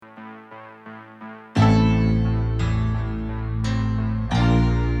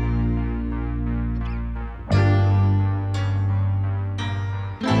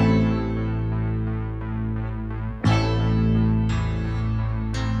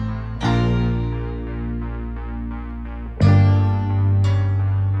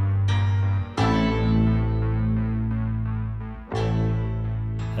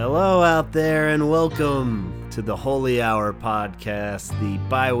out there, and welcome to the Holy Hour podcast, the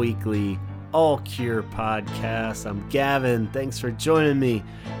bi-weekly All Cure podcast. I'm Gavin. Thanks for joining me,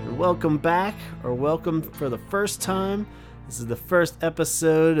 and welcome back, or welcome for the first time. This is the first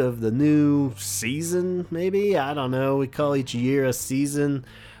episode of the new season, maybe? I don't know. We call each year a season,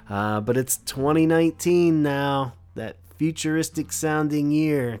 but it's 2019 now. That futuristic sounding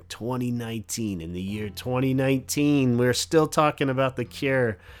year, 2019. In the year 2019, we're still talking about The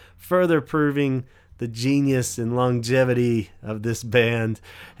Cure, further proving the genius and longevity of this band.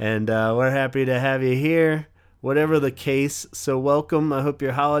 And we're happy to have you here, whatever the case. So welcome. I hope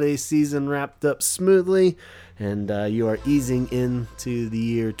your holiday season wrapped up smoothly and you are easing into the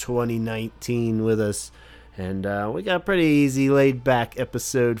year 2019 with us. And we got a pretty easy, laid back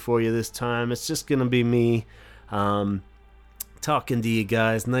episode for you this time. It's just going to be me talking to you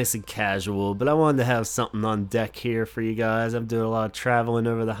guys, nice and casual, but I wanted to have something on deck here for you guys. I'm doing a lot of traveling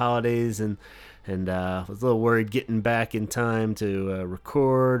over the holidays, and was a little worried getting back in time to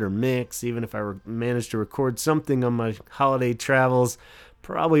record or mix. Even if I managed to record something on my holiday travels,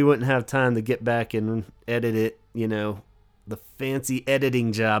 probably wouldn't have time to get back and edit it, the fancy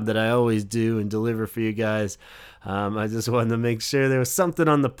editing job that I always do and deliver for you guys. I just wanted to make sure there was something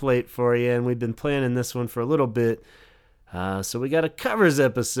on the plate for you, and we've been planning this one for a little bit. So we got a covers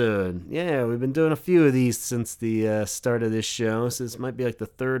episode. Yeah, we've been doing a few of these since the start of this show. So this might be like the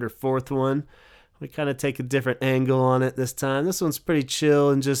third or fourth one. We kind of take a different angle on it this time. This one's pretty chill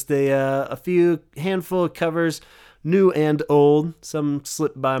and just a handful of covers, new and old. Some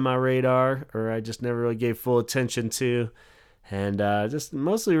slipped by my radar or I just never really gave full attention to. And just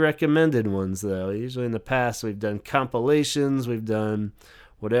mostly recommended ones, though. Usually in the past we've done compilations, we've done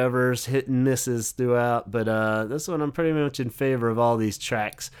whatever's hit and misses throughout, but this one I'm pretty much in favor of all these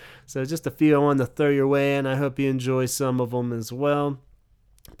tracks. So just a few I wanted to throw your way, and I hope you enjoy some of them as well.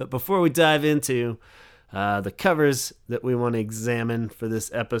 But before we dive into the covers that we want to examine for this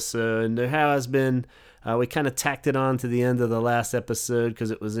episode, there has been, we kind of tacked it on to the end of the last episode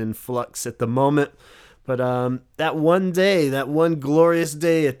because it was in flux at the moment. But that one day, that one glorious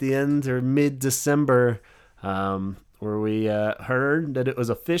day at the end or mid-December, where we heard that it was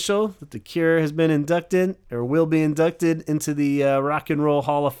official, that The Cure has been inducted, or will be inducted, into the Rock and Roll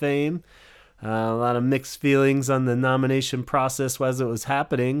Hall of Fame. A lot of mixed feelings on the nomination process as it was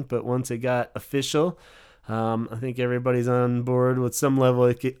happening, but once it got official, I think everybody's on board with some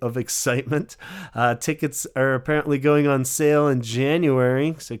level of excitement. Tickets are apparently going on sale in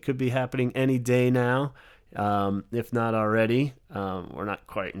January, so it could be happening any day now, if not already. We're not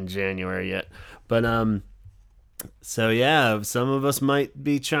quite in January yet, but so yeah, some of us might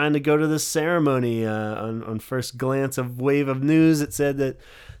be trying to go to the ceremony. On first glance of Wave of News, it said that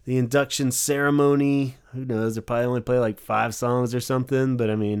the induction ceremony, who knows, they probably only play like 5 songs or something, but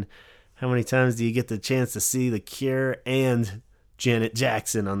I mean, how many times do you get the chance to see The Cure and Janet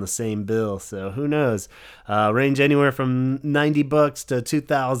Jackson on the same bill? So who knows? Range anywhere from $90 to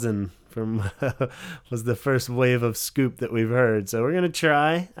 $2,000 from was the first wave of scoop that we've heard. So we're going to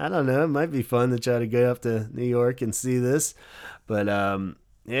try. I don't know. It might be fun to try to go up to New York and see this. But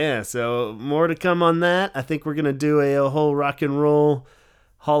yeah, so more to come on that. I think we're going to do a whole Rock and Roll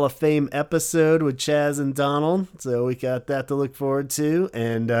Hall of Fame episode with Chaz and Donald. So we got that to look forward to.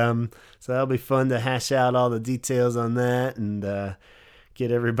 And so that'll be fun to hash out all the details on that and get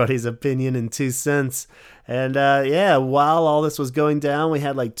everybody's opinion in 2 cents. And yeah, while all this was going down, we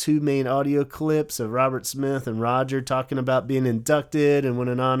had like 2 main audio clips of Robert Smith and Roger talking about being inducted and what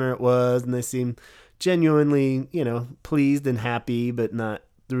an honor it was. And they seemed genuinely, pleased and happy, but not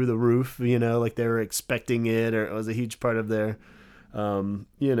through the roof, like they were expecting it, or it was a huge part of their,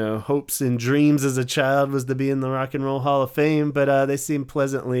 hopes and dreams as a child was to be in the Rock and Roll Hall of Fame. But they seemed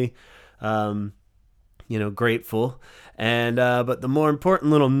pleasantly, grateful. And but the more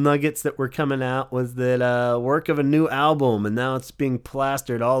important little nuggets that were coming out was that work of a new album, and now it's being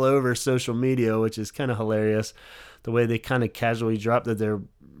plastered all over social media, which is kind of hilarious. The way they kind of casually dropped that they're,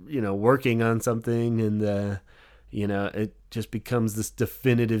 working on something, and it just becomes this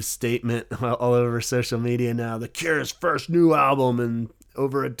definitive statement all over social media now. The Cure's first new album in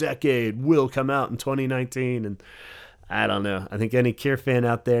over a decade will come out in 2019, and I don't know. I think any Cure fan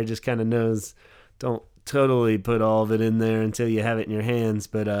out there just kind of knows, don't totally put all of it in there until you have it in your hands,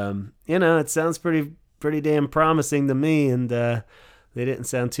 but it sounds pretty damn promising to me, and they didn't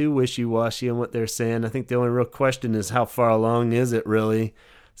sound too wishy-washy on what they're saying. I think the only real question is how far along is it really.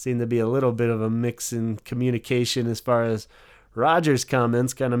 Seemed to be a little bit of a mix in communication as far as Roger's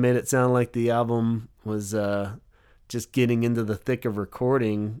comments kind of made it sound like the album was just getting into the thick of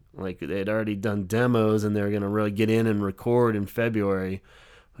recording, like they'd already done demos and they were going to really get in and record in February.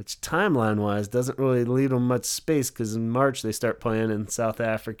 which timeline-wise doesn't really leave them much space because in March they start playing in South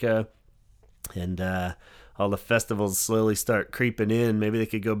Africa, and all the festivals slowly start creeping in. Maybe they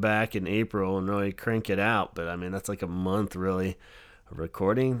could go back in April and really crank it out, but I mean that's like a month really of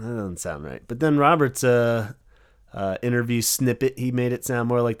recording. That doesn't sound right. But then Robert's interview snippet, he made it sound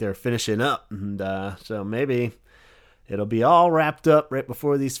more like they're finishing up, and so maybe it'll be all wrapped up right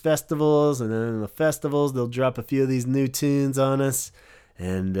before these festivals, and then in the festivals they'll drop a few of these new tunes on us,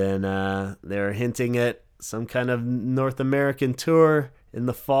 and then they're hinting at some kind of North American tour in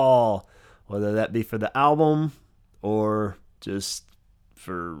the fall, whether that be for the album or just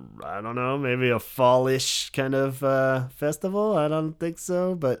for, I don't know, maybe a fallish kind of festival. I don't think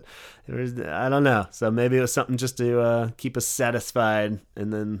so, but I don't know. So maybe it was something just to keep us satisfied,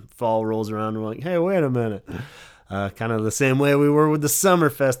 and then fall rolls around and we're like, hey, wait a minute. Kind of the same way we were with the summer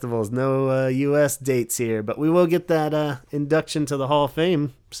festivals. No U.S. dates here, but we will get that induction to the Hall of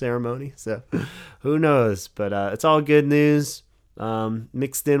Fame ceremony. So who knows? But it's all good news.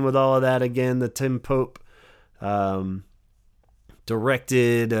 Mixed in with all of that, again, the Tim Pope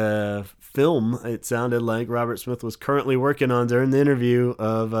directed film, it sounded like Robert Smith was currently working on during the interview,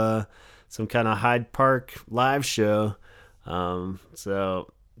 of some kind of Hyde Park live show.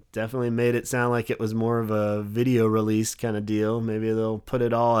 So definitely made it sound like it was more of a video release kind of deal. Maybe they'll put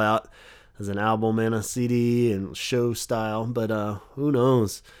it all out as an album and a CD and show style, but who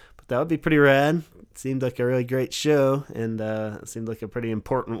knows? But that would be pretty rad. It seemed like a really great show, and it seemed like a pretty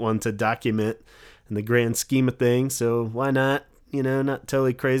important one to document in the grand scheme of things. So why not? You know, not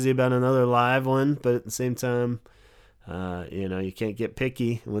totally crazy about another live one, but at the same time, you know, you can't get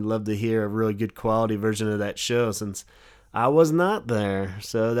picky. Would love to hear a really good quality version of that show, since I was not there,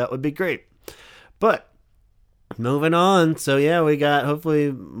 so that would be great. But moving on, so yeah, we got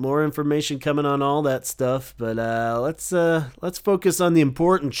hopefully more information coming on all that stuff, but let's focus on the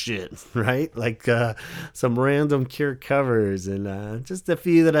important shit, right? Like some random Cure covers, and just a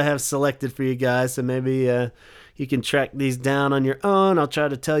few that I have selected for you guys, so maybe you can track these down on your own. I'll try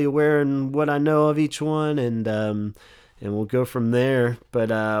to tell you where and what I know of each one, and we'll go from there.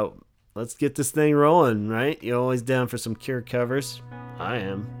 But let's get this thing rolling, right? You're always down for some Cure covers. I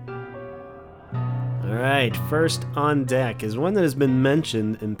am. Alright, first on deck is one that has been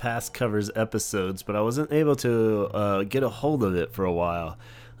mentioned in past covers episodes, but I wasn't able to get a hold of it for a while.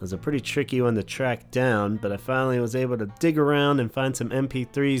 It was a pretty tricky one to track down, but I finally was able to dig around and find some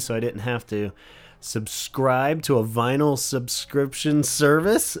MP3s so I didn't have to subscribe to a vinyl subscription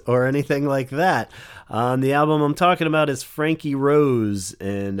service or anything like that. The album I'm talking about is Frankie Rose,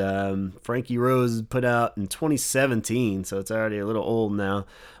 and Frankie Rose put out in 2017, so it's already a little old now,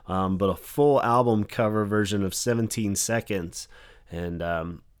 but a full album cover version of 17 Seconds.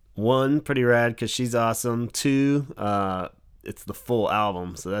 And one, pretty rad because she's awesome. Two, it's the full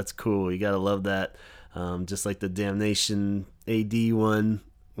album, so that's cool. You gotta love that. Just like the Damnation AD one,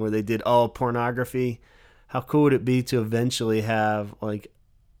 where they did all pornography. How cool would it be to eventually have like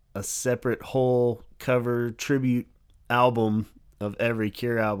a separate whole cover tribute album of every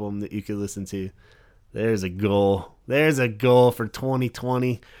Cure album that you could listen to? There's a goal. There's a goal for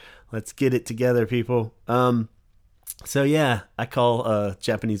 2020. Let's get it together, people. So yeah, I call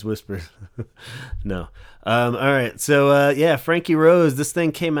Japanese Whisper. No. All right. So yeah, Frankie Rose. This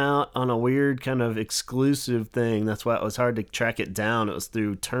thing came out on a weird kind of exclusive thing. That's why it was hard to track it down. It was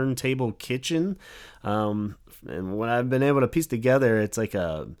through Turntable Kitchen, and what I've been able to piece together, it's like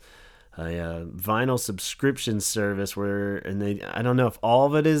a vinyl subscription service where, and I don't know if all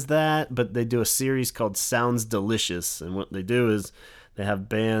of it is that, but they do a series called Sounds Delicious, and what they do is they have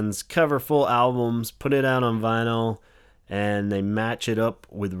bands cover full albums, put it out on vinyl, and they match it up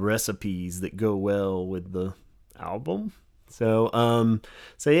with recipes that go well with the album. So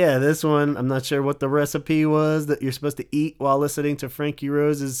yeah, this one, I'm not sure what the recipe was that you're supposed to eat while listening to Frankie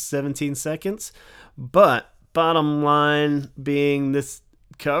Rose's 17 Seconds, but bottom line being, this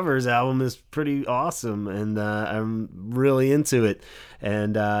covers album is pretty awesome, and I'm really into it.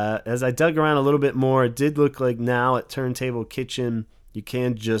 And as I dug around a little bit more, it did look like now at Turntable Kitchen you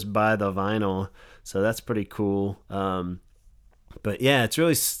can just buy the vinyl, so that's pretty cool. But yeah, it's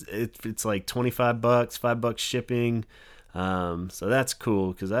really it's like $25, $5 shipping. So that's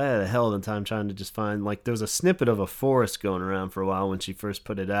cool, because I had a hell of a time trying to just find, like, there was a snippet of a forest going around for a while when she first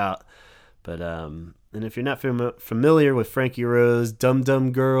put it out. But and if you're not familiar with Frankie Rose, Dum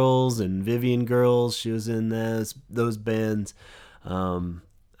Dum Girls and Vivian Girls, she was in those bands.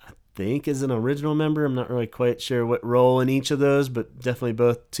 I think as an original member. I'm not really quite sure what role in each of those, but definitely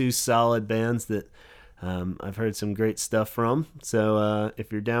both two solid bands that I've heard some great stuff from. So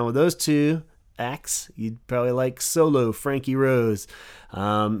if you're down with those two acts, you'd probably like Solo, Frankie Rose.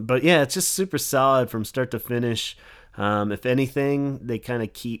 But yeah, it's just super solid from start to finish. If anything, they kind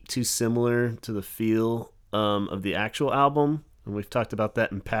of keep too similar to the feel of the actual album. And we've talked about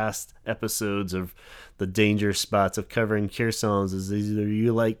that in past episodes of the danger spots of covering Cure songs. Is either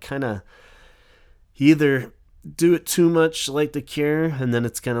you like kind of either do it too much like the Cure, and then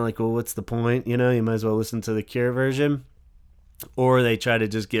it's kind of like, well, what's the point? You might as well listen to the Cure version. Or they try to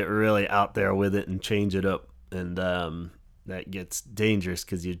just get really out there with it and change it up. And that gets dangerous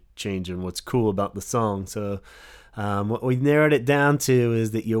because you're changing what's cool about the song. So what we narrowed it down to is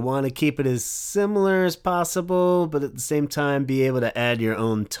that you want to keep it as similar as possible, but at the same time be able to add your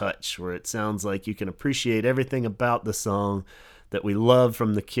own touch where it sounds like you can appreciate everything about the song that we love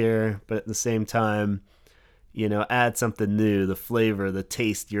from the Cure, but at the same time, add something new, the flavor, the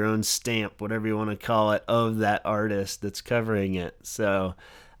taste, your own stamp, whatever you want to call it, of that artist that's covering it. So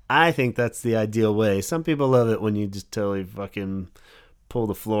I think that's the ideal way. Some people love it when you just totally fucking pull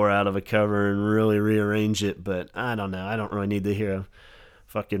the floor out of a cover and really rearrange it, but I don't know. I don't really need to hear a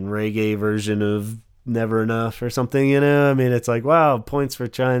fucking reggae version of Never Enough or something, I mean, it's like, wow, points for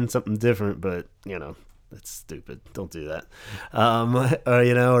trying something different, but, that's stupid. Don't do that.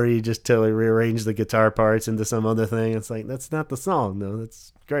 Or you just totally rearrange the guitar parts into some other thing. It's like, that's not the song. No,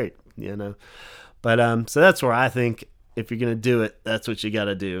 that's great, But so that's where I think if you're going to do it, that's what you got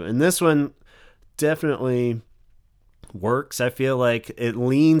to do. And this one definitely works. I feel like it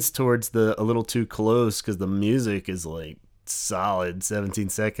leans towards a little too close because the music is like solid 17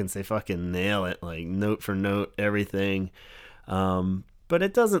 seconds. They fucking nail it, like note for note, everything. But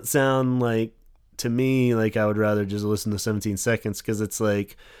it doesn't sound like, to me, like I would rather just listen to 17 seconds because it's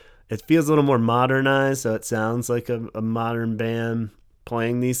like it feels a little more modernized, so it sounds like a modern band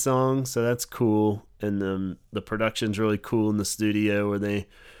playing these songs, so that's cool. And the production's really cool in the studio where they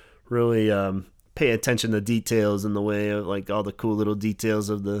really pay attention to details in the way of like all the cool little details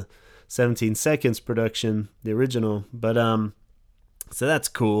of the 17 seconds production, the original. But so that's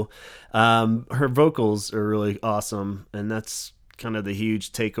cool. Her vocals are really awesome, and that's kind of the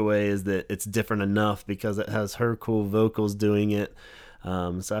huge takeaway, is that it's different enough because it has her cool vocals doing it.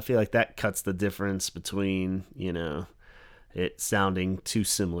 So I feel like that cuts the difference between, it sounding too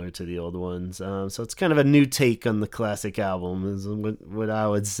similar to the old ones. So it's kind of a new take on the classic album is what I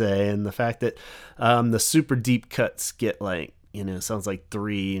would say. And the fact that the super deep cuts get like, sounds like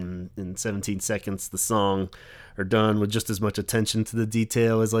 3 and 17 seconds, the song are done with just as much attention to the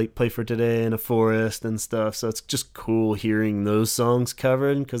detail as like Play for Today and A Forest and stuff. So it's just cool hearing those songs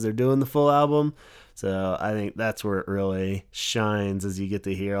covered because they're doing the full album. So I think that's where it really shines, as you get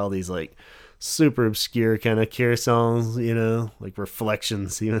to hear all these like super obscure kind of Cure songs, like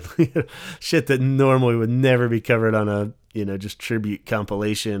Reflections, even shit that normally would never be covered on a, just tribute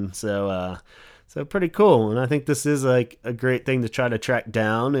compilation. So pretty cool. And I think this is like a great thing to try to track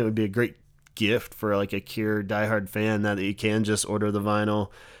down. It would be a great gift for like a Cure diehard fan now that you can just order the vinyl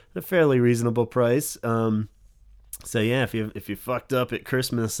at a fairly reasonable price. So yeah, if you fucked up at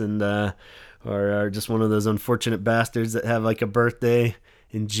Christmas and or are just one of those unfortunate bastards that have like a birthday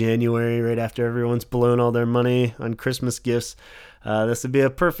in January right after everyone's blown all their money on Christmas gifts, this would be a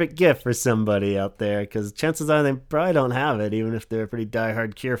perfect gift for somebody out there, because chances are they probably don't have it, even if they're a pretty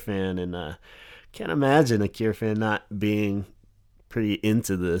diehard Cure fan. And can't imagine a Cure fan not being pretty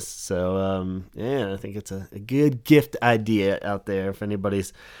into this. So yeah, I think it's a good gift idea out there if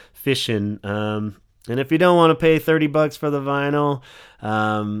anybody's fishing. And if you don't want to pay $30 for the vinyl,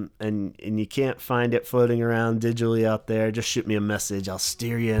 and you can't find it floating around digitally out there, just shoot me a message. I'll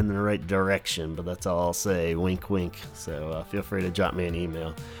steer you in the right direction, but that's all I'll say. Wink, wink. So feel free to drop me an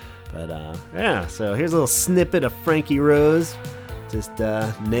email. But yeah, so here's a little snippet of Frankie Rose, just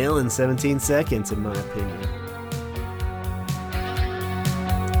nailing 17 seconds in my opinion.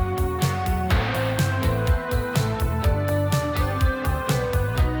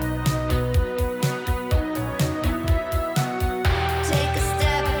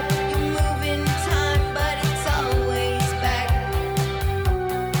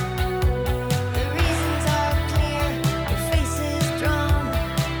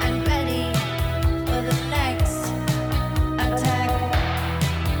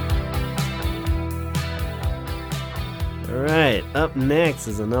 Up next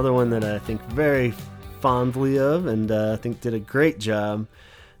is another one that I think very fondly of, and I think did a great job,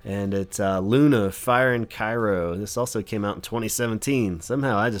 and it's Luna, Fire in Cairo. This also came out in 2017.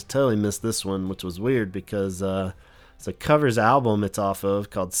 Somehow I just totally missed this one, which was weird because it's a covers album it's off of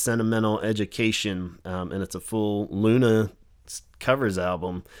called Sentimental Education, and it's a full Luna covers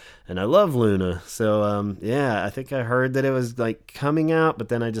album, and I love Luna. So yeah, I think I heard that it was like coming out, but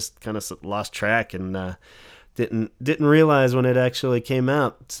then I just kind of lost track and didn't realize when it actually came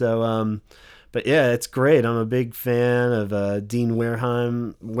out. So but yeah, it's great. I'm a big fan of Dean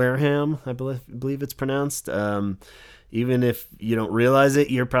Wareham, I believe it's pronounced. Even if you don't realize it,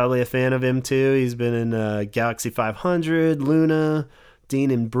 you're probably a fan of him too. He's been in Galaxy 500, Luna, Dean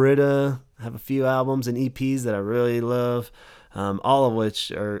and Britta. Have a few albums and EPs that I really love, all of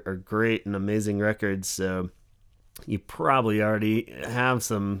which are great and amazing records. So you probably already have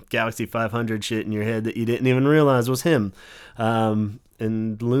some Galaxy 500 shit in your head that you didn't even realize was him.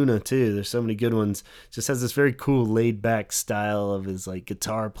 And Luna too. There's so many good ones. Just has this very cool laid back style of his like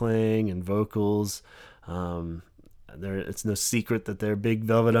guitar playing and vocals. It's no secret that they're big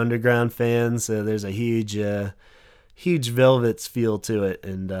Velvet Underground fans. So there's a huge Velvet's feel to it,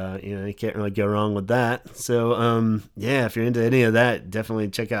 and you can't really go wrong with that. So yeah, if you're into any of that, definitely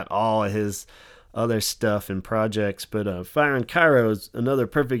check out all of his other stuff and projects. But Fire in Cairo is another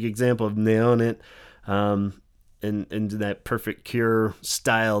perfect example of nailing it. And that perfect Cure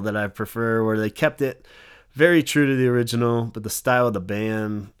style that I prefer, where they kept it very true to the original, but the style of the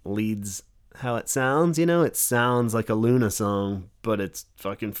band leads how it sounds. It sounds like a Luna song, but it's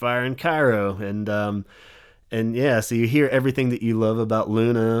fucking Fire in Cairo. And yeah, so you hear everything that you love about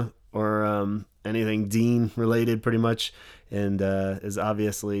Luna or anything Dean related pretty much, and is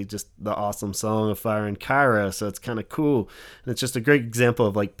obviously just the awesome song of Fire in Cairo. So it's kind of cool. And it's just a great example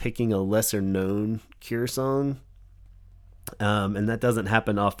of like picking a lesser known Cure song. And that doesn't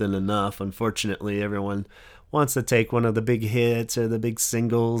happen often enough. Unfortunately, everyone wants to take one of the big hits or the big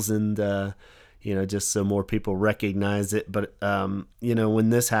singles and, just so more people recognize it. But, when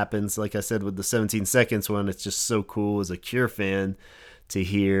this happens, like I said, with the 17 Seconds one, it's just so cool as a Cure fan to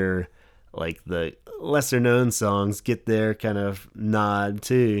hear like the lesser known songs get their kind of nod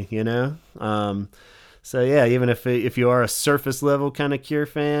too, So yeah, even if you are a surface level kind of Cure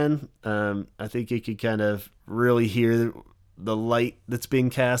fan, I think you could kind of really hear the light that's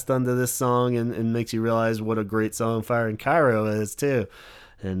being cast onto this song and makes you realize what a great song Fire in Cairo is too.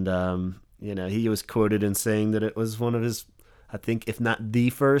 And he was quoted in saying that it was one of his, I think, if not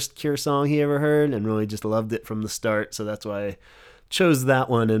the first Cure song he ever heard, and really just loved it from the start. So that's why I chose that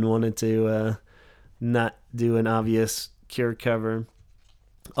one and wanted to not do an obvious Cure cover.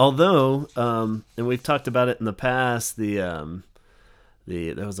 Although, and we've talked about it in the past,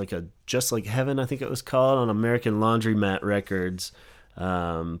 there was like a Just Like Heaven, I think it was called, on American Laundromat Records,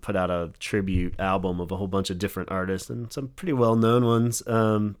 put out a tribute album of a whole bunch of different artists and some pretty well-known ones.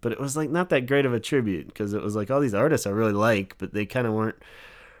 But it was like not that great of a tribute because it was like all these artists I really like, but they kind of weren't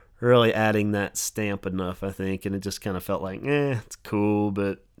really adding that stamp enough, I think. And it just kind of felt like, it's cool,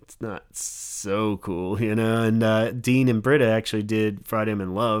 but it's not so cool, and Dean and Britta actually did Friday I'm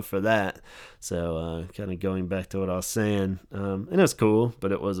in Love for that. So kind of going back to what I was saying, and it was cool,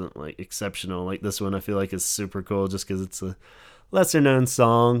 but it wasn't like exceptional. Like this one I feel like is super cool just because it's a lesser known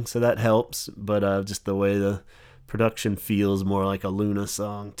song, so that helps, but just the way the production feels more like a Luna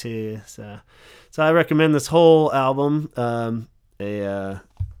song too. So I recommend this whole album,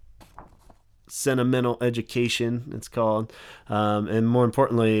 Sentimental Education, it's called, and more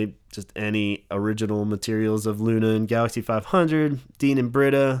importantly, just any original materials of Luna and Galaxy 500, Dean and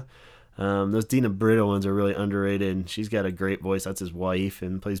Britta. Those Dean and Britta ones are really underrated. She's got a great voice. That's his wife,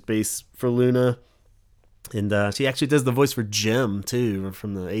 and plays bass for Luna. And she actually does the voice for Jem too,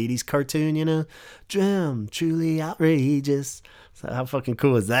 from the 80s cartoon, Jem, truly outrageous. So how fucking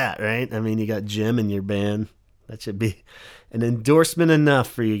cool is that, right? I mean, you got Jem in your band. That should be an endorsement enough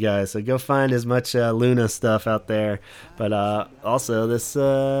for you guys. So go find as much Luna stuff out there. But also this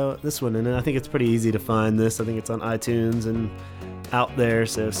one, and I think it's pretty easy to find this. I think it's on iTunes and out there.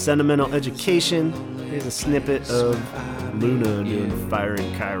 So Sentimental Education. Here's a snippet of Luna doing Fire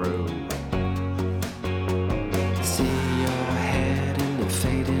in Cairo. See your head in the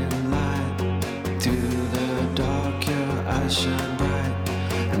fading light. Through the dark your eyes shine bright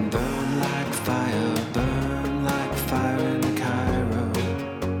and burn like fire. Fire in Cairo.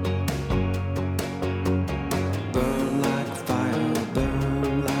 Burn like fire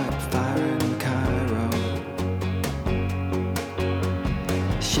in Cairo.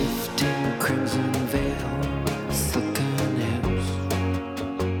 Shifting crimson veil, silken hips.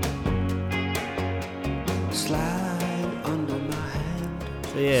 Slide under my hand.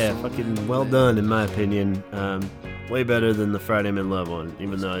 So yeah, fucking well done in my opinion. Way better than the Friday I'm in Love one,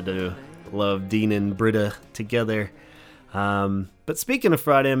 even though I do love Dean and Britta together. But speaking of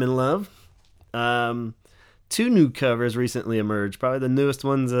Friday I'm in Love, two new covers recently emerged. Probably the newest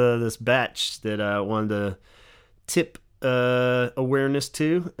ones this batch that I wanted to tip awareness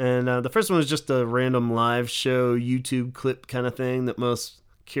to. And the first one was just a random live show YouTube clip kind of thing that most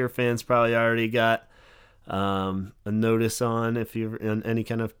Cure fans probably already got a notice on if you're on any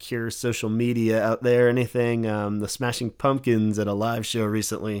kind of Cure social media out there, anything. The Smashing Pumpkins at a live show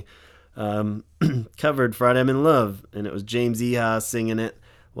recently covered Friday I'm in Love, and it was James Iha singing it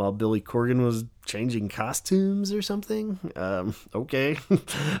while Billy Corgan was changing costumes or something. Okay.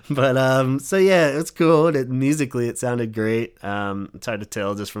 But so yeah, it's cool. Musically it sounded great. It's hard to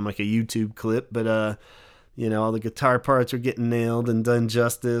tell just from like a YouTube clip, but all the guitar parts are getting nailed and done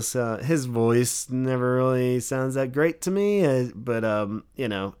justice. His voice never really sounds that great to me, but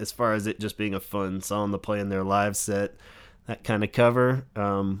as far as it just being a fun song to play in their live set, that kind of cover,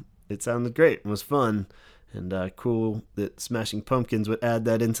 it sounded great. It was fun. And cool that Smashing Pumpkins would add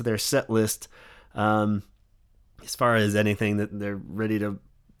that into their set list. As far as anything that they're ready to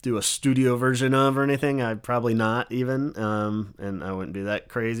do a studio version of or anything, I'd probably not even. And I wouldn't be that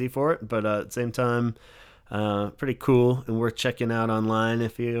crazy for it. But at the same time, pretty cool and worth checking out online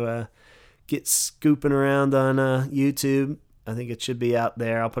if you get scooping around on YouTube. I think it should be out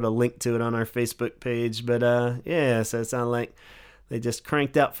there. I'll put a link to it on our Facebook page. But yeah, so it sounded like they just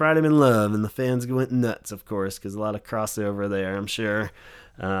cranked out Friday I'm in Love, and the fans went nuts, of course, because a lot of crossover there, I'm sure.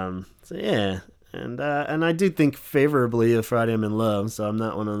 So yeah, and I do think favorably of Friday I'm in Love, so I'm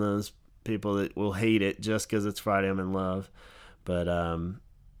not one of those people that will hate it just because it's Friday I'm in Love. But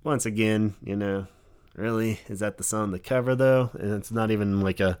once again, really, is that the song to cover though? And it's not even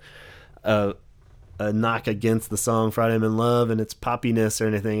like a knock against the song Friday I'm in Love and its poppiness or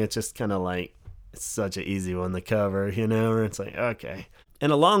anything. It's just kind of like, it's such an easy one to cover, where it's like, okay. And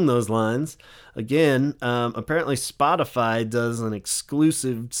along those lines, again, apparently Spotify does an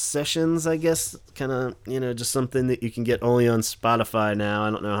exclusive sessions, I guess, kind of, just something that you can get only on Spotify now.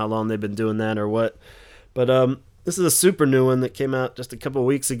 I don't know how long they've been doing that or what. But this is a super new one that came out just a couple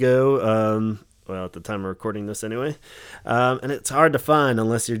weeks ago. Well, at the time of recording this anyway. And it's hard to find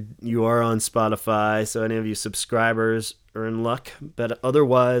unless you are on Spotify. So any of you subscribers are in luck. But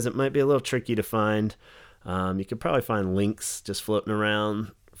otherwise, it might be a little tricky to find. You could probably find links just floating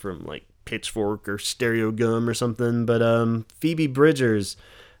around from like Pitchfork or Stereo Gum or something. But Phoebe Bridgers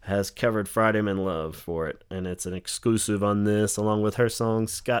has covered Friday I'm in Love for it. And it's an exclusive on this, along with her song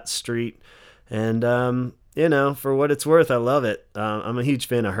Scott Street. And for what it's worth, I love it. I'm a huge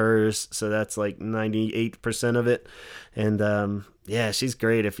fan of hers, so that's like 98% of it. And yeah, she's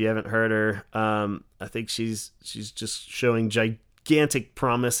great. If you haven't heard her, I think she's just showing gigantic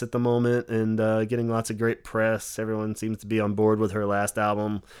promise at the moment and getting lots of great press. Everyone seems to be on board with her last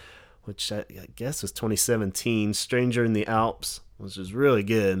album, which I guess was 2017, Stranger in the Alps, which is really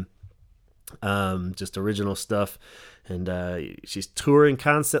good. Just original stuff. And she's touring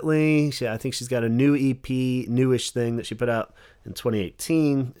constantly. I think she's got a new EP, newish thing that she put out in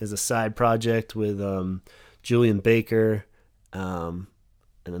 2018 as a side project with Julian Baker and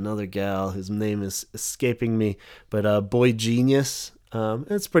another gal whose name is escaping me. But Boy Genius.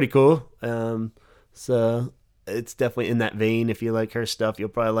 It's pretty cool. So it's definitely in that vein. If you like her stuff, you'll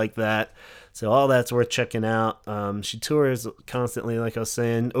probably like that. So all that's worth checking out. She tours constantly, like I was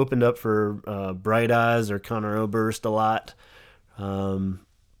saying. Opened up for Bright Eyes or Conor Oberst a lot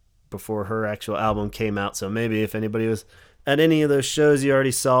before her actual album came out. So maybe if anybody was at any of those shows, you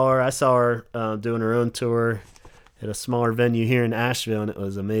already saw her. I saw her doing her own tour at a smaller venue here in Asheville, and it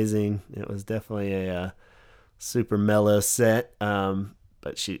was amazing. It was definitely a super mellow set,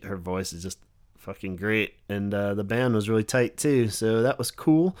 but her voice is just fucking great, and the band was really tight too, so that was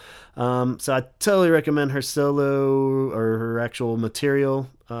cool. So I totally recommend her solo or her actual material.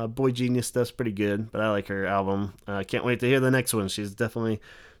 Boy Genius stuff's pretty good, but I like her album. I can't wait to hear the next one. She's definitely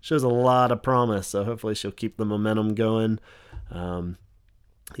shows a lot of promise, so hopefully she'll keep the momentum going.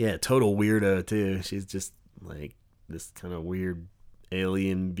 Yeah, total weirdo too. She's just like this kind of weird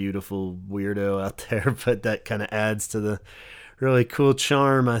alien beautiful weirdo out there, but that kind of adds to the really cool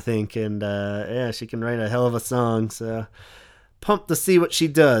charm, I think. And yeah, she can write a hell of a song, so pumped to see what she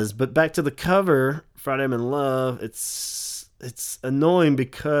does. But back to the cover, Friday I'm in Love. It's annoying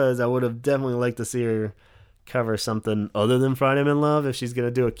because I would have definitely liked to see her cover something other than Friday I'm in Love if she's gonna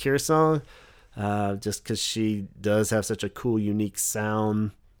do a Cure song, just because she does have such a cool unique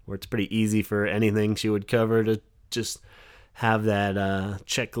sound where it's pretty easy for anything she would cover to just have that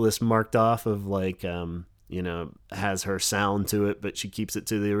checklist marked off of like has her sound to it, but she keeps it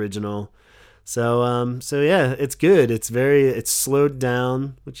to the original. So yeah, it's good. It's slowed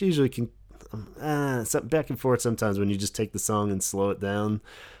down, which usually can it's back and forth sometimes when you just take the song and slow it down.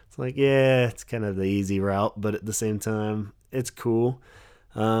 It's like, yeah, it's kind of the easy route, but at the same time, it's cool.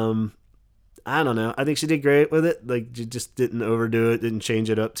 I don't know. I think she did great with it. Like, she just didn't overdo it, didn't change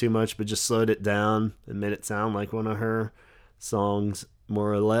it up too much, but just slowed it down and made it sound like one of her songs,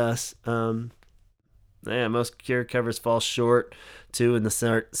 more or less. Yeah, most Cure covers fall short, too, in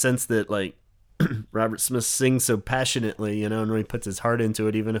the sense that, like, Robert Smith sings so passionately, you know, and really puts his heart into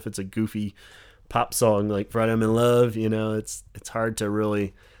it, even if it's a goofy pop song like Friday I'm in Love, you know, it's hard to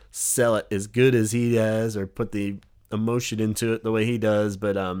really sell it as good as he does or put the emotion into it the way he does.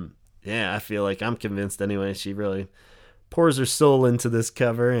 But yeah, I feel like, I'm convinced anyway, she really pours her soul into this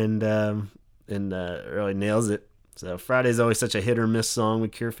cover and really nails it. So Friday's always such a hit or miss song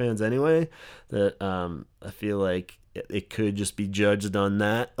with Cure fans anyway, that I feel like it could just be judged on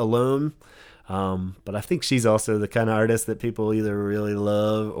that alone. But I think she's also the kind of artist that people either really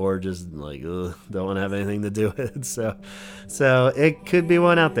love or just like, ugh, don't want to have anything to do with it. So it could be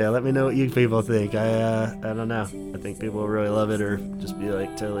one out there. Let me know what you people think. I don't know. I think people will really love it or just be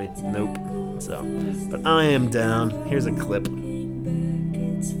like totally nope. So, but I am down. Here's a clip.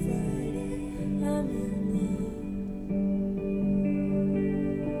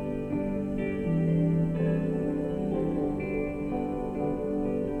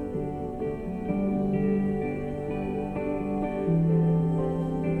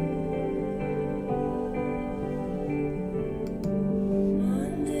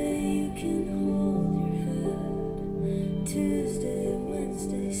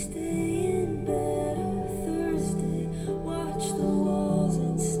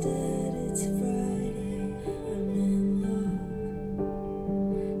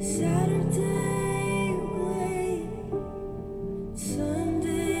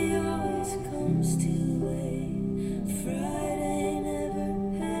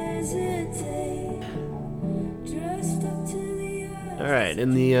 Alright,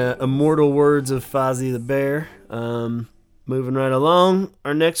 in the immortal words of Fozzie the Bear, moving right along,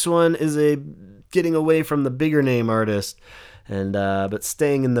 our next one is getting away from the bigger name artist, and but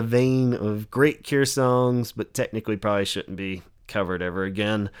staying in the vein of great Cure songs, but technically probably shouldn't be covered ever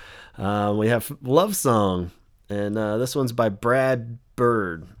again. We have Love Song, and this one's by Brad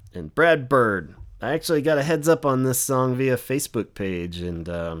Bird. And Brad Bird, I actually got a heads up on this song via Facebook page,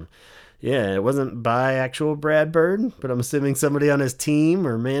 and yeah, it wasn't by actual Brad Bird, but I'm assuming somebody on his team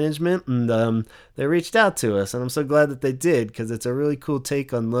or management, and they reached out to us, and I'm so glad that they did, because it's a really cool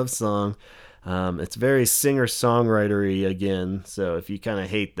take on Love Song. It's very singer-songwritery again, so if you kind of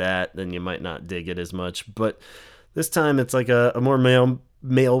hate that, then you might not dig it as much, but this time it's like a more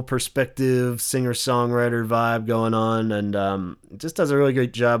male perspective singer-songwriter vibe going on, and it just does a really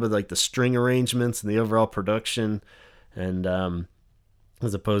great job with like the string arrangements and the overall production, and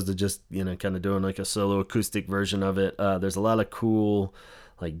as opposed to just, you know, kind of doing like a solo acoustic version of it. There's a lot of cool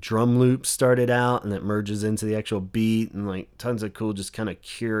like drum loops started out, and it merges into the actual beat, and like tons of cool just kind of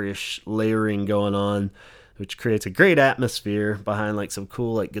curious layering going on, which creates a great atmosphere behind like some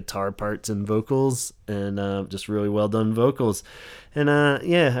cool like guitar parts and vocals, and just really well done vocals. And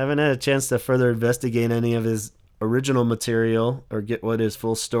yeah, I haven't had a chance to further investigate any of his original material or get what his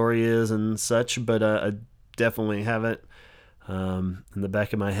full story is and such, but I definitely have it in the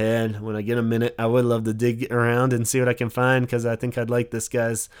back of my head. When I get a minute, I would love to dig around and see what I can find, because I think I'd like this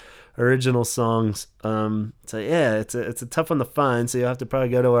guy's original songs. So yeah, it's a tough one to find, so you'll have to probably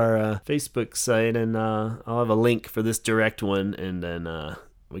go to our Facebook site, and I'll have a link for this direct one, and then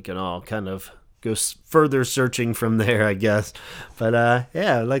we can all kind of go further searching from there, I guess. But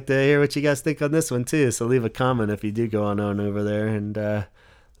yeah, I'd like to hear what you guys think on this one too, so leave a comment if you do go on over there, and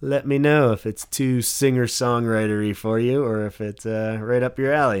let me know if it's too singer-songwritery for you, or if it's right up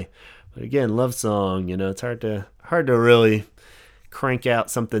your alley. But again, Love Song, you know, it's hard to really crank out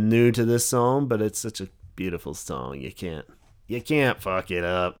something new to this song, but it's such a beautiful song. You can't fuck it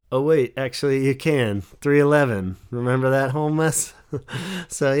up. Oh wait, actually you can. 311. Remember that whole mess?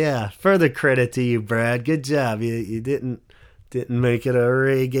 So yeah, further credit to you, Brad. Good job. You didn't make it a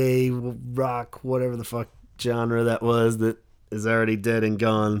reggae, rock, whatever the fuck genre that was that is already dead and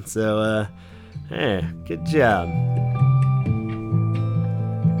gone. So hey, good job.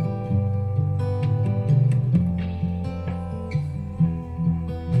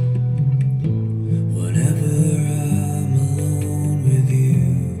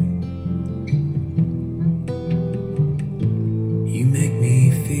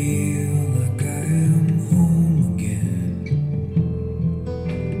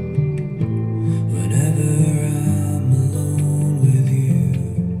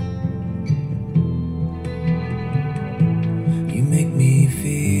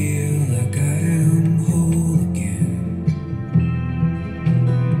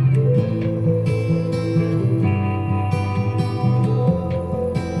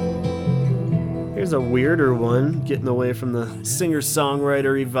 weirder one, getting away from the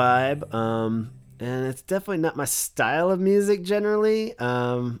singer-songwritery vibe. And it's definitely not my style of music generally.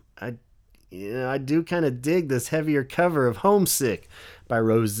 I do kind of dig this heavier cover of Homesick by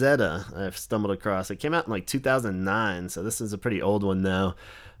Rosetta. I've stumbled across. It came out in like 2009, so this is a pretty old one now.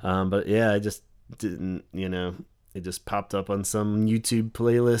 But yeah, I just didn't, it just popped up on some YouTube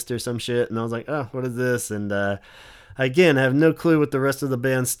playlist or some shit, and I was like, oh, what is this? And again, I have no clue what the rest of the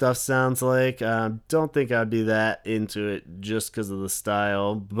band stuff sounds like. Don't think I'd be that into it just because of the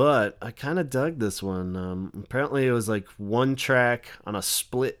style, but I kind of dug this one. Apparently it was like one track on a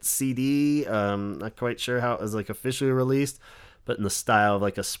split CD. Not quite sure how it was like officially released, but in the style of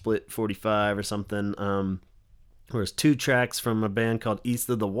like a split 45 or something. There's 2 tracks from a band called East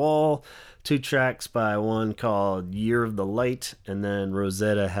of the Wall, 2 tracks by one called Year of the Light, and then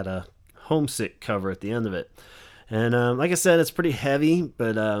Rosetta had a Homesick cover at the end of it. And like I said, it's pretty heavy,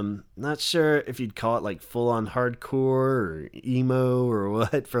 but not sure if you'd call it like full-on hardcore or emo or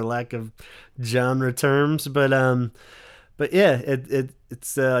what, for lack of genre terms. But yeah,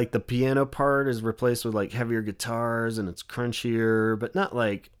 it's like the piano part is replaced with like heavier guitars, and it's crunchier, but not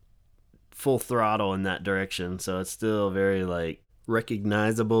like full throttle in that direction. So it's still very like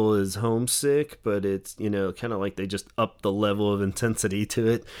recognizable as Homesick, but it's kind of like they just upped the level of intensity to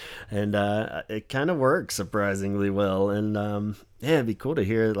it, and it kind of works surprisingly well. And yeah, it'd be cool to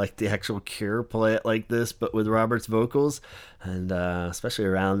hear like the actual Cure play it like this, but with Robert's vocals, and especially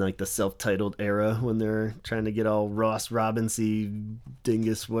around like the self-titled era when they're trying to get all Ross Robinson-y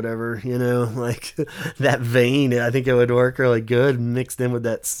dingus whatever, like that vein. I think it would work really good mixed in with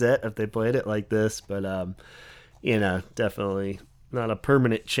that set if they played it like this. But definitely not a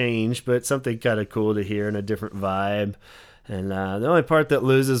permanent change, but something kind of cool to hear and a different vibe. And the only part that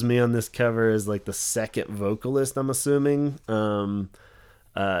loses me on this cover is like the second vocalist, I'm assuming. The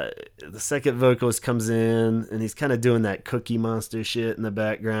second vocalist comes in and he's kind of doing that Cookie Monster shit in the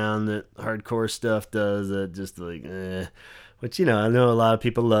background that hardcore stuff does. That just like, which, I know a lot of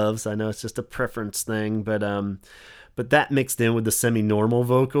people love, so I know it's just a preference thing, but that mixed in with the semi-normal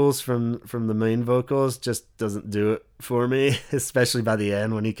vocals from the main vocals just doesn't do it for me, especially by the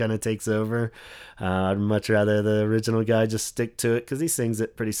end when he kind of takes over. I'd much rather the original guy just stick to it because he sings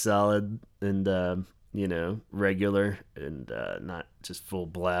it pretty solid and, regular and not just full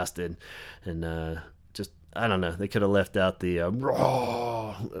blasted. And just, I don't know, they could have left out the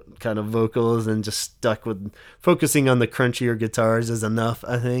raw kind of vocals and just stuck with focusing on the crunchier guitars is enough,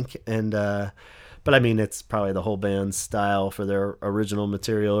 I think. And, but I mean, it's probably the whole band's style for their original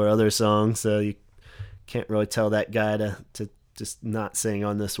material or other songs, so you can't really tell that guy to just not sing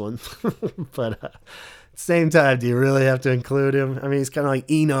on this one. But at the same time, do you really have to include him? I mean, he's kind of like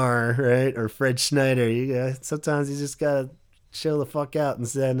Enar, right? Or Fred Schneider. Sometimes you just got to chill the fuck out and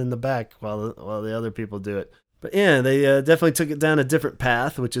stand in the back while the other people do it. But yeah, they definitely took it down a different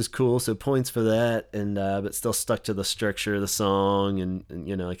path, which is cool. So points for that, and but still stuck to the structure of the song, and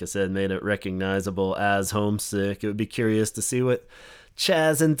like I said, made it recognizable as Homesick. It would be curious to see what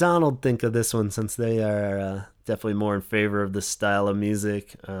Chaz and Donald think of this one, since they are definitely more in favor of this style of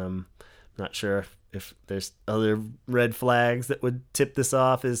music. Not sure if there's other red flags that would tip this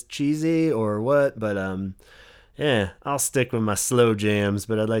off as cheesy or what, but yeah, I'll stick with my slow jams.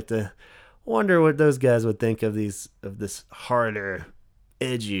 But I'd like to wonder what those guys would think of this harder,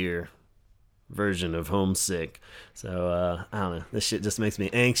 edgier version of Homesick. So I don't know, this shit just makes me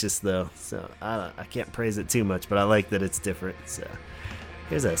anxious though, so I can't praise it too much, but I like that it's different. So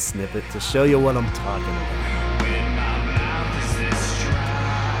here's a snippet to show you what I'm talking about.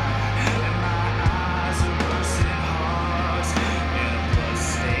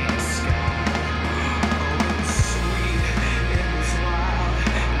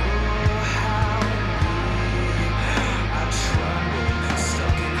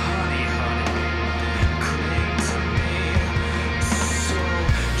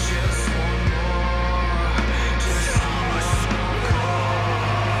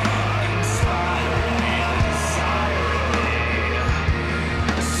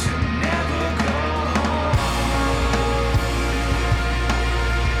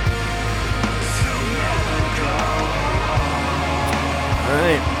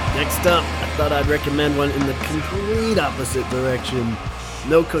 Next up, I thought I'd recommend one in the complete opposite direction.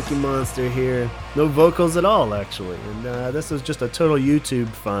 No Cookie Monster here. No vocals at all, actually. And this was just a total YouTube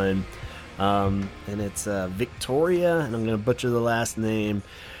find. And it's Victoria, and I'm going to butcher the last name,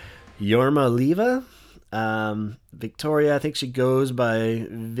 Yormalieva. Victoria, I think she goes by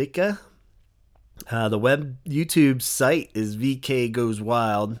Vika. The web YouTube site is VK Goes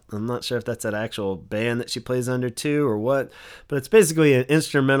Wild. I'm not sure if that's an actual band that she plays under too or what, but it's basically an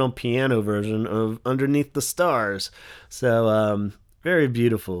instrumental piano version of Underneath the Stars. So, very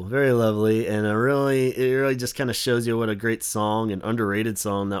beautiful, very lovely, and it really just kind of shows you what a great song and underrated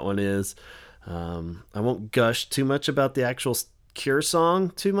song that one is. I won't gush too much about the actual Cure song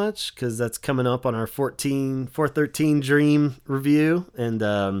too much because that's coming up on our 413 Dream review, and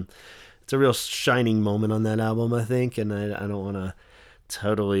it's a real shining moment on that album, I think, and I don't want to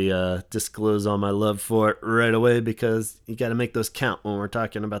totally disclose all my love for it right away because you got to make those count when we're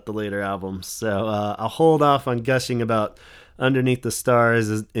talking about the later albums. So I'll hold off on gushing about Underneath the Stars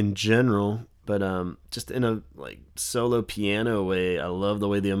in general, but just in a like solo piano way, I love the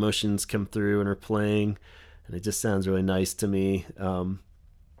way the emotions come through and are playing, and it just sounds really nice to me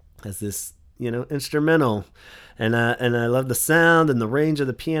as this instrumental, and I love the sound and the range of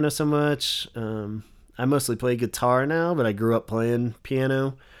the piano so much. I mostly play guitar now, but I grew up playing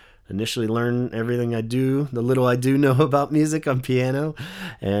piano. Initially learned everything the little I do know about music on piano,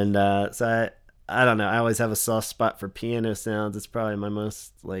 and so I don't know. I always have a soft spot for piano sounds. It's probably my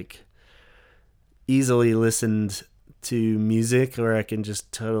most like easily listened to music where I can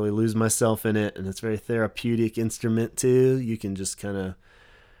just totally lose myself in it, and it's a very therapeutic instrument too. You can just kind of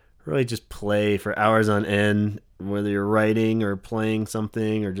really just play for hours on end, whether you're writing or playing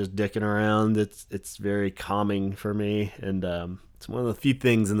something or just dicking around. It's very calming for me, and it's one of the few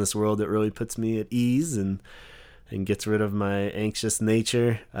things in this world that really puts me at ease and gets rid of my anxious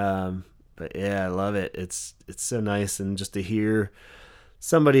nature. But yeah, I love it. It's so nice, and just to hear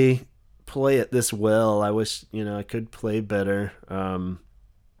somebody play it this well, I wish I could play better.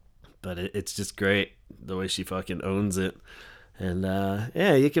 But it's just great the way she fucking owns it. And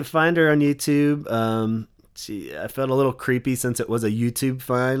yeah, you can find her on YouTube. I felt a little creepy since it was a YouTube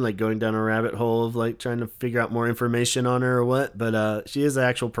find, like going down a rabbit hole of like trying to figure out more information on her or what. But she is an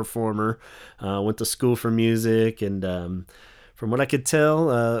actual performer. Went to school for music, and from what I could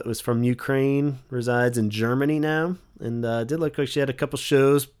tell, it was from Ukraine. Resides in Germany now, and did look like she had a couple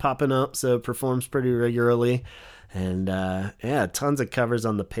shows popping up, so performs pretty regularly. And yeah, tons of covers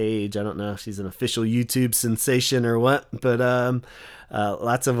on the page. I don't know if she's an official YouTube sensation or what, but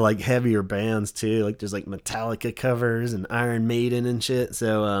lots of like heavier bands too. Like there's like Metallica covers and Iron Maiden and shit.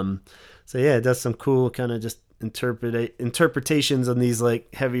 So yeah, it does some cool kind of just interpretations on these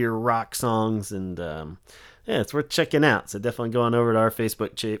like heavier rock songs, and yeah, it's worth checking out. So definitely go on over to our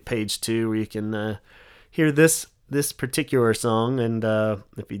Facebook page too, where you can hear this particular song, and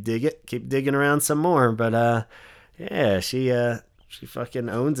if you dig it, keep digging around some more. But yeah, she fucking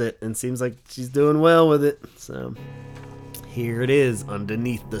owns it and seems like she's doing well with it. So here it is,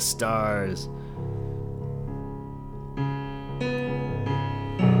 Underneath the Stars.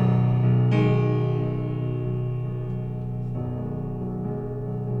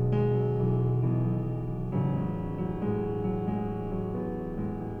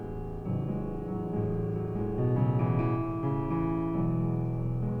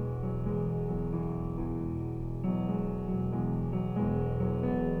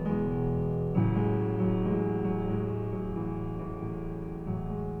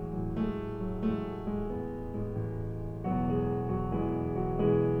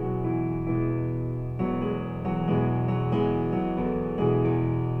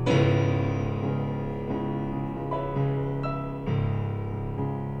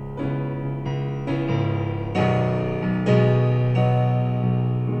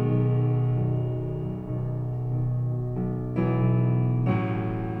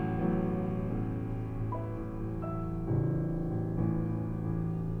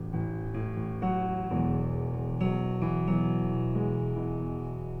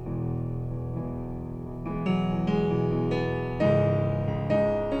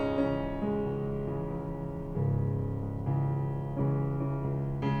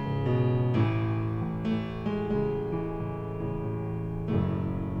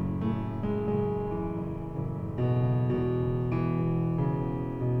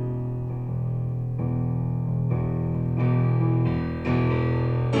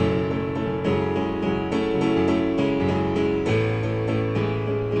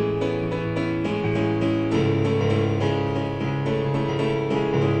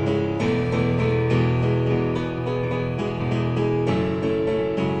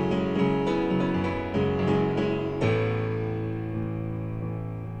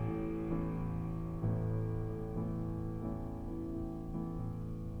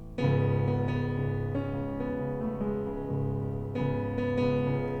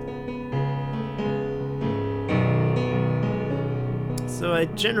 I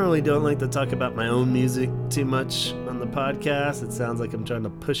generally don't like to talk about my own music too much on the podcast. It sounds like I'm trying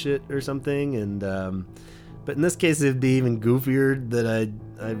to push it or something, and but in this case, it'd be even goofier that I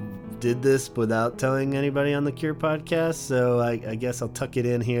did this without telling anybody on the Cure podcast. So I guess I'll tuck it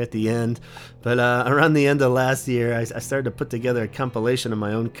in here at the end. But around the end of last year, I started to put together a compilation of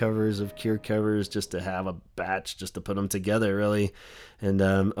my own covers of Cure covers, just to have a batch, just to put them together, really. And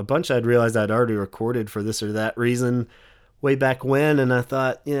a bunch I'd realized I'd already recorded for this or that reason way back when. And I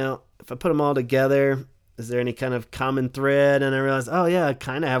thought, if I put them all together, is there any kind of common thread? And I realized, oh yeah, I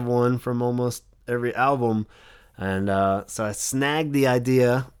kind of have one from almost every album. And so I snagged the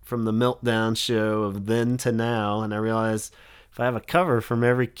idea from the Meltdown show of Then to Now, and I realized if I have a cover from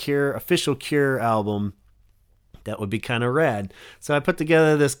every official Cure album, that would be kind of rad. So I put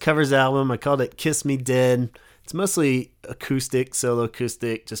together this covers album. I called it Kiss Me Dead. It's mostly acoustic, solo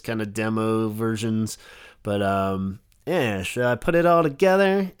acoustic, just kind of demo versions. But so I put it all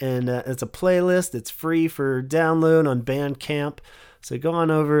together, and it's a playlist. It's free for download on Bandcamp. So go on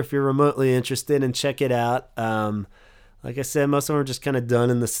over if you're remotely interested and check it out. Like I said, most of them are just kind of done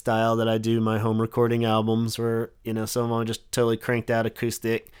in the style that I do my home recording albums, where, some of them are just totally cranked out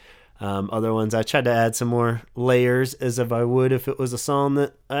acoustic. Other ones, I tried to add some more layers as if I would if it was a song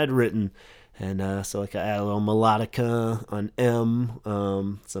that I'd written. And so like I add a little melodica on M,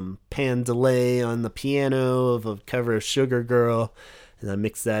 some pan delay on the piano of a cover of Sugar Girl, and I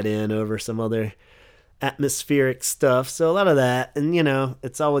mix that in over some other atmospheric stuff. So a lot of that, and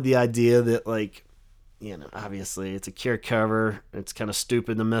it's all with the idea that, like, obviously it's a Cure cover. It's kind of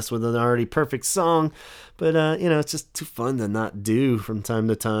stupid to mess with an already perfect song, but it's just too fun to not do from time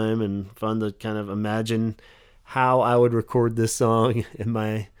to time, and fun to kind of imagine how I would record this song in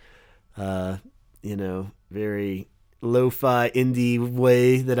my very lo-fi indie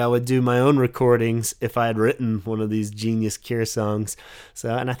way that I would do my own recordings if I had written one of these genius Cure songs.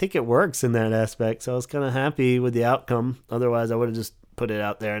 So, and I think it works in that aspect. So I was kind of happy with the outcome. Otherwise, I would have just put it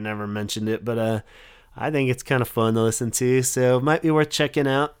out there and never mentioned it. But I think it's kind of fun to listen to. So it might be worth checking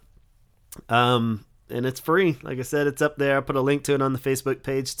out. And it's free. Like I said, it's up there. I put a link to it on the Facebook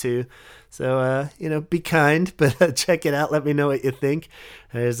page too. So, be kind, but check it out. Let me know what you think.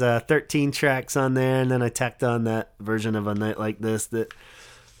 There's 13 tracks on there, and then I tacked on that version of A Night Like This that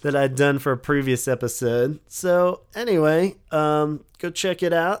I'd done for a previous episode. So anyway, go check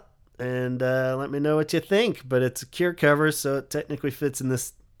it out and let me know what you think. But it's a Cure cover, so it technically fits in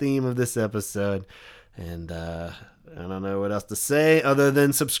this theme of this episode. And I don't know what else to say other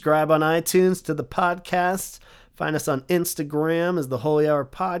than subscribe on iTunes to the podcast. Find us on Instagram as the Holy Hour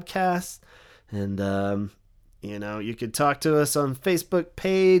Podcast. And, you could talk to us on Facebook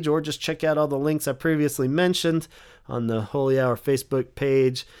page, or just check out all the links I previously mentioned on the Holy Hour Facebook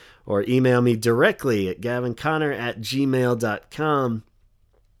page, or email me directly at gavinconnor@gmail.com.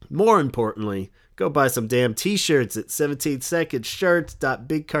 More importantly, go buy some damn t-shirts at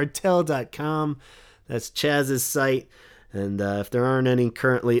 17secondshirts.bigcartel.com. That's Chaz's site. And if there aren't any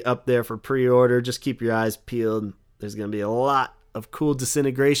currently up there for pre-order, just keep your eyes peeled. There's going to be a lot of cool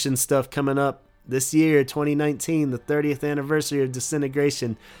Disintegration stuff coming up this year, 2019, the 30th anniversary of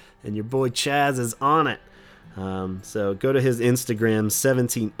Disintegration. And your boy Chaz is on it. So go to his Instagram,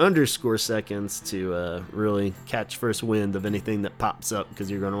 17_seconds, to really catch first wind of anything that pops up, because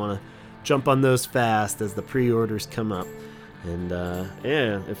you're going to want to jump on those fast as the pre-orders come up. And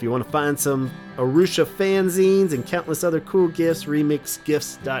if you want to find some Arusha fanzines and countless other cool gifts,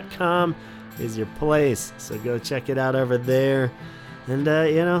 remixgifts.com is your place. So go check it out over there. And,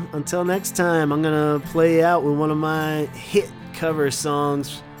 until next time, I'm going to play out with one of my hit cover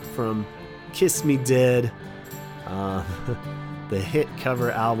songs from Kiss Me Dead, the hit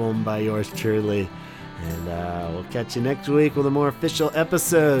cover album by yours truly. And we'll catch you next week with a more official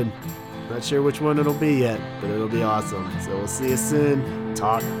episode. Not sure which one it'll be yet, but it'll be awesome. So we'll see you soon.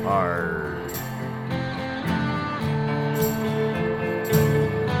 Talk hard.